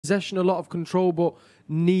Possession, a lot of control, but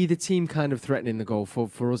neither team kind of threatening the goal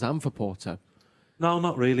for us and for Porto. No,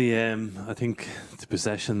 not really. I think the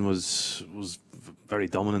possession was very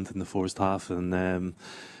dominant in the first half and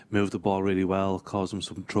moved the ball really well, caused them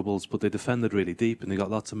some troubles. But they defended really deep and they got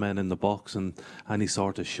lots of men in the box, and any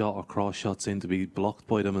sort of shot or cross shot seemed to be blocked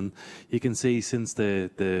by them. And you can see since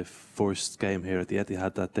the first game here at the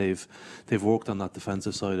Etihad that they've worked on that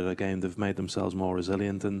defensive side of the game. They've made themselves more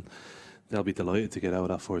resilient, and they'll be delighted to get out of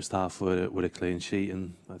that first half with a clean sheet.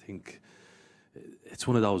 And I think it's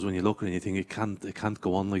one of those when you look at it and you think it can't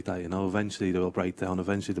go on like that. You know, eventually they will break down.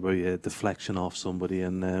 Eventually there will be a deflection off somebody,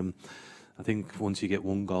 and I think once you get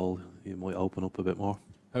one goal, you might open up a bit more.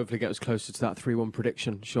 Hopefully get us closer to that 3-1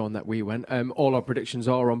 prediction, Shaun, that we went. All our predictions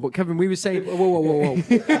are on. But Kevin, we were saying... Whoa.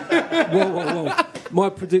 Whoa. My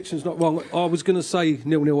prediction's not wrong. I was going to say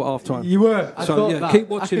 0-0 at half-time. You were? I thought that. Keep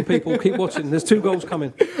watching, people. Keep watching. There's 2 goals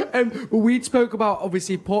coming. We'd spoke about,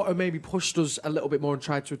 obviously, Porto maybe pushed us a little bit more and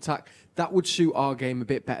tried to attack. That would suit our game a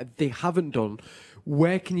bit better. They haven't done.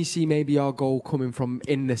 Where can you see maybe our goal coming from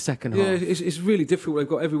in the second half? Yeah, it's really difficult. They've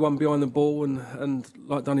got everyone behind the ball, and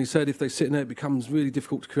like Dunne said, if they sit in there, it becomes really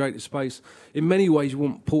difficult to create the space. In many ways, you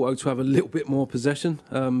want Porto to have a little bit more possession,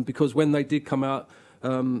 because when they did come out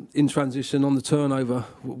in transition on the turnover,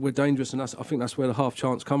 we're dangerous, and I think that's where the half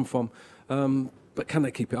chance come from. But can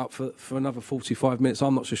they keep it up for another 45 minutes?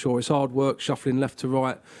 I'm not so sure. It's hard work, shuffling left to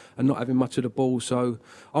right and not having much of the ball. So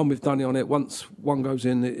I'm with Dunne on it. Once one goes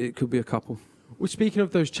in, it could be a couple. Well, speaking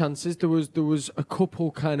of those chances, there was a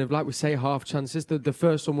couple kind of, like we say, half chances. The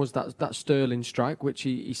first one was that Sterling strike, which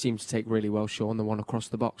he seemed to take really well, Shaun, the one across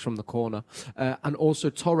the box from the corner. And also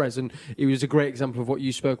Torres, and it was a great example of what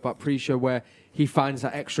you spoke about pre-show, where he finds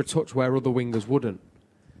that extra touch where other wingers wouldn't.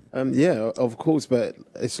 Yeah, of course, but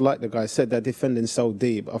it's like the guy said, they're defending so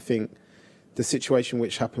deep. I think the situation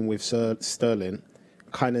which happened with Sterling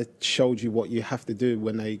kind of showed you what you have to do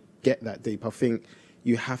when they get that deep. I think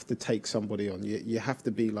you have to take somebody on. You have to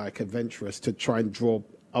be like adventurous to try and draw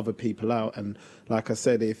other people out. And like I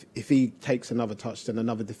said, if he takes another touch, then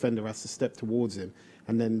another defender has to step towards him.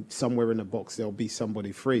 And then somewhere in the box, there'll be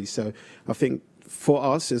somebody free. So I think for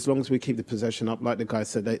us, as long as we keep the possession up, like the guy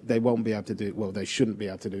said, they won't be able to do it. Well, they shouldn't be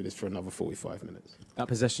able to do this for another 45 minutes. That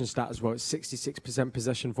possession stat as well, it's 66%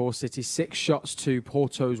 possession for City, 6 shots to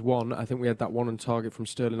Porto's 1. I think we had that 1 on target from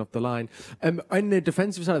Sterling off the line. On the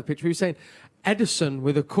defensive side of the pitch, we were saying Ederson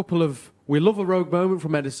with a couple of... We love a rogue moment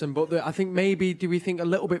from Ederson, but I think maybe, do we think a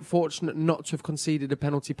little bit fortunate not to have conceded a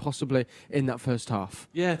penalty possibly in that first half?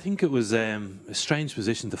 Yeah, I think it was a strange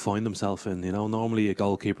position to find himself in. You know, normally a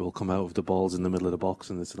goalkeeper will come out with the balls in the middle of the box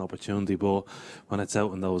and it's an opportunity, but when it's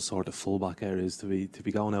out in those sort of fullback areas, to be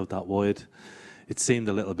going out that wide, it seemed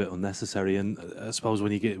a little bit unnecessary. And I suppose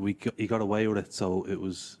when he got away with it, so it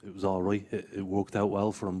was all right. It worked out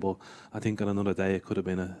well for him, but I think on another day it could have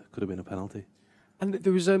been a penalty. And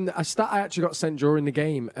there was a stat I actually got sent during the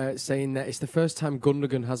game saying that it's the first time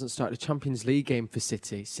Gundogan hasn't started a Champions League game for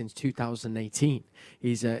City since 2018.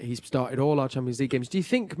 He's started all our Champions League games. Do you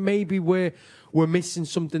think maybe we're missing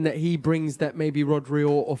something that he brings that maybe Rodri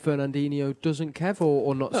or Fernandinho doesn't, Kev,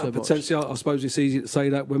 or not so much? Potentially, I suppose it's easy to say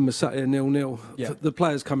that when we're sat here 0-0. Yeah. The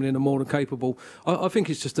players coming in are more than capable. I think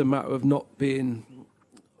it's just a matter of not being...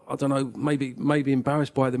 I don't know, maybe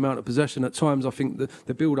embarrassed by the amount of possession. At times, I think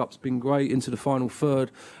the build-up's been great into the final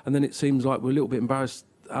third, and then it seems like we're a little bit embarrassed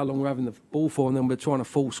how long we're having the ball for, and then we're trying to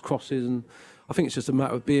force crosses. And I think it's just a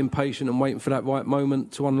matter of being patient and waiting for that right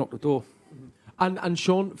moment to unlock the door. And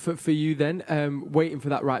Shaun, for you then, waiting for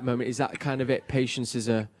that right moment, is that kind of it? Patience is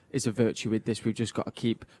a virtue with this. We've just got to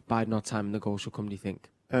keep biding our time, and the goal shall come. Do you think?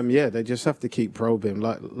 Yeah, they just have to keep probing.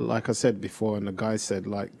 Like I said before, and the guy said,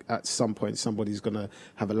 like, at some point somebody's going to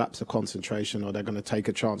have a lapse of concentration, or they're going to take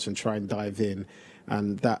a chance and try and dive in,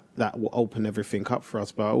 and that will open everything up for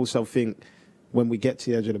us. But I also think when we get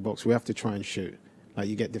to the edge of the box, we have to try and shoot. Like,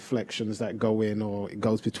 you get deflections that go in, or it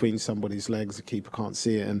goes between somebody's legs, the keeper can't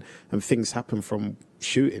see it, and things happen from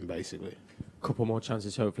shooting, basically. Couple more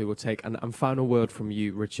chances hopefully we'll take. And final word from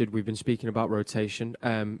you, Richard. We've been speaking about rotation,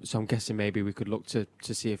 so I'm guessing maybe we could look to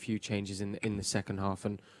see a few changes in the second half,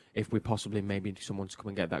 and if we possibly maybe someone to come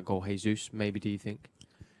and get that goal. Jesus, maybe, do you think?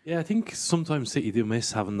 Yeah, I think sometimes City do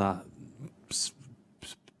miss having that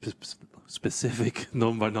specific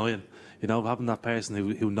number 9. You know, having that person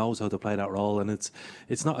who knows how to play that role, and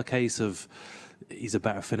it's not a case of he's a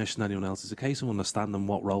better finisher than anyone else. It's a case of understanding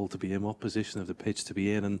what role to be in, what position of the pitch to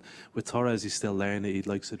be in. And with Torres, he's still learning. He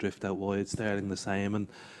likes to drift out wide. Sterling the same. And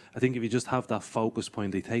I think if you just have that focus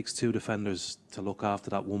point, it takes two defenders to look after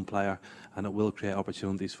that one player, and it will create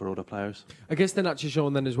opportunities for other players. I guess then actually,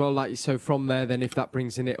 Shaun, then as well, like so from there, then if that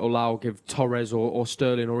brings in, it will allow give Torres or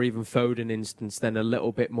Sterling or even Foden instance then a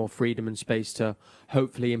little bit more freedom and space to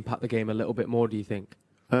hopefully impact the game a little bit more, do you think?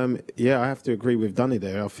 Yeah, I have to agree with Dunne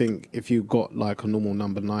there. I think if you've got like a normal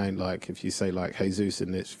number 9, like if you say like Jesus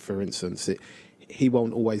in this, for instance, he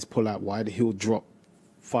won't always pull out wide. He'll drop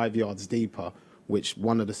 5 yards deeper, which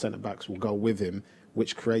one of the centre-backs will go with him,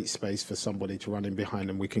 which creates space for somebody to run in behind,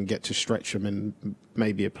 and we can get to stretch them in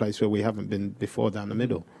maybe a place where we haven't been before down the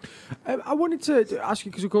middle. I wanted to ask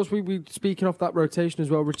you, because of course we speaking off that rotation as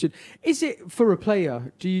well, Richard, is it for a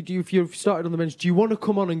player, do you if you've started on the bench, do you want to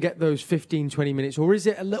come on and get those 15-20 minutes, or is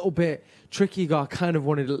it a little bit tricky? I kind of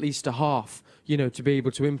wanted at least a half, you know, to be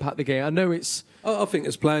able to impact the game. I know it's... I think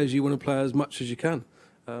as players you want to play as much as you can.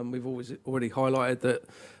 We've already highlighted that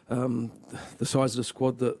the size of the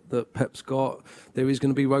squad that Pep's got, there is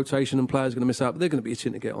going to be rotation and players are going to miss out, but they're going to be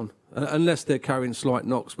itching to get on. Unless they're carrying slight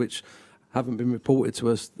knocks, which haven't been reported to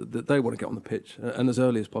us, that they want to get on the pitch, and as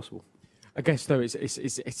early as possible. I guess, though,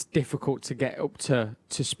 it's difficult to get up to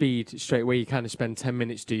speed straight away. You kind of spend 10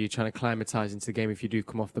 minutes, do you, trying to climatise into the game if you do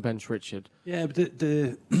come off the bench, Richard? Yeah, but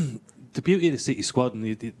the beauty of the City squad,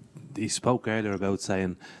 and he spoke earlier about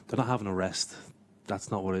saying they're not having a rest. That's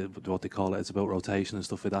not what they call it. It's about rotation and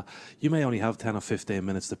stuff like that. You may only have 10 or 15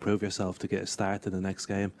 minutes to prove yourself to get a start in the next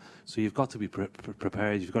game. So you've got to be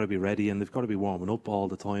prepared. You've got to be ready, and they've got to be warming up all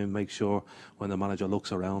the time. Make sure when the manager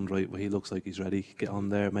looks around, right, he looks like he's ready. Get on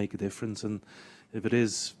there, make a difference. And if it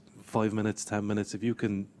is 5 minutes, 10 minutes, if you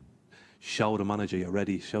can show the manager you're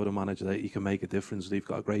ready, show the manager that you can make a difference, they've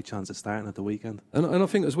got a great chance of starting at the weekend. And I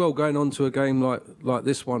think as well, going on to a game like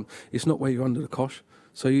this one, it's not where you're under the cosh.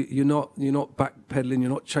 So you're not backpedaling, you're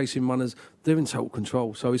not chasing runners. They're in total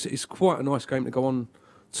control. So it's quite a nice game to go on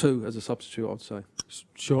to as a substitute, I'd say.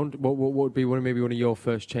 Shaun, what would be maybe one of your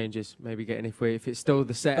first changes? Maybe getting if it's still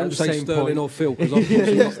the set. Don't at say the same Sterling point. or Phil, because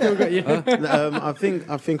I'm still got you.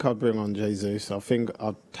 I think I'd bring on Jesus. I think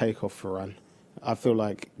I'd take off Varane. I feel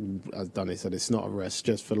like, as Dunne said, it's not a rest,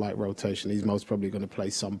 just for like rotation. He's most probably going to play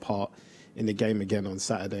some part in the game again on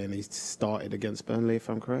Saturday, and he started against Burnley, if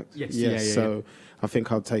I'm correct. Yes. Yeah, Yeah. So I think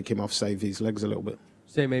I'll take him off, save his legs a little bit.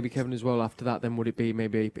 Say maybe Kevin as well. After that, then would it be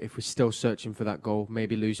maybe if we're still searching for that goal,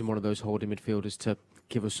 maybe losing one of those holding midfielders to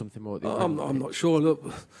give us something more? I'm not sure.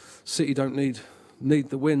 Look, City don't need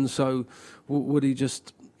the win, so would he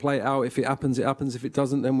just play it out? If it happens, it happens. If it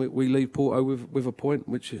doesn't, then we leave Porto with a point,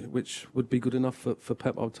 which would be good enough for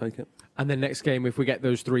Pep. I'll take it. And then next game, if we get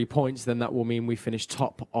those 3 points, then that will mean we finish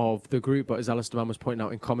top of the group. But as Alistair Mann was pointing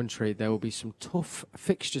out in commentary, there will be some tough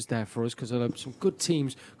fixtures there for us because there are some good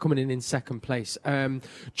teams coming in second place.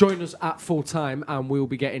 Join us at full time, and we'll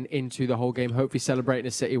be getting into the whole game, hopefully celebrating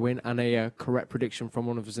a City win and a correct prediction from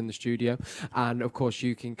one of us in the studio. And of course,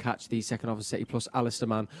 you can catch the second half of City Plus. Alistair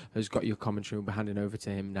Mann has got your commentary. We'll be handing over to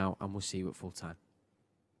him now, and we'll see you at full time.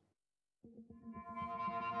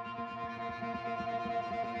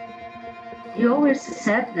 He always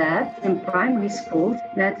said that in primary school,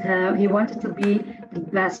 that he wanted to be the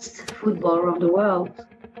best footballer of the world.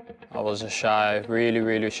 I was a shy,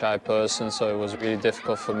 really shy person, so it was really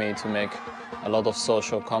difficult for me to make a lot of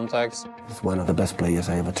social contacts. He's one of the best players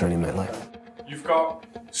I ever trained in my life. You've got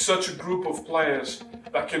such a group of players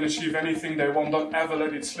that can achieve anything they want. Don't ever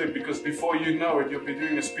let it slip, because before you know it, you'll be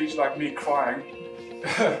doing a speech like me crying.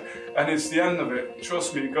 And it's the end of it.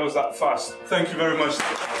 Trust me, it goes that fast. Thank you very much.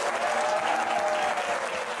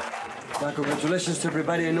 Well, congratulations to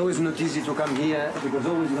everybody. I know it's not easy to come here because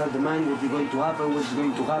always you have the mind what is going to happen, what's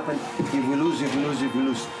going to happen. If we lose, if we lose, if we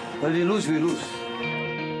lose. But we lose, we lose.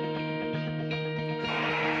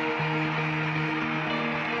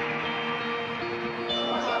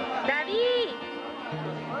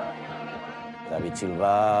 David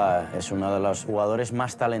Silva es uno de los jugadores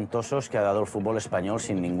más talentosos que ha dado el fútbol español,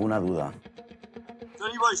 sin ninguna duda.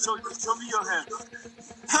 Show me your hand.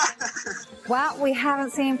 Well, we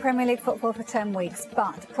haven't seen Premier League football for 10 weeks,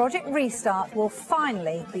 but Project Restart will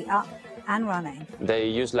finally be up and running. They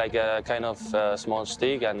use like a kind of small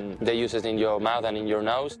stick, and they use it in your mouth and in your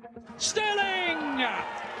nose. Sterling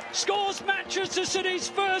scores Manchester City's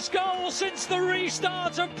first goal since the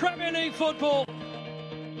restart of Premier League football.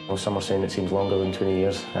 Well, some are saying it seems longer than 20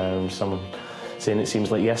 years. Some are saying it seems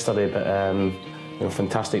like yesterday, but you know,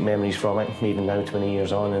 fantastic memories from it, even now 20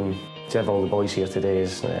 years on, and to have all the boys here today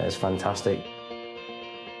is fantastic.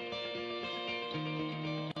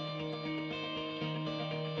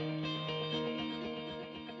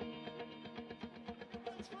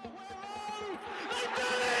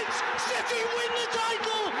 win the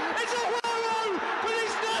title?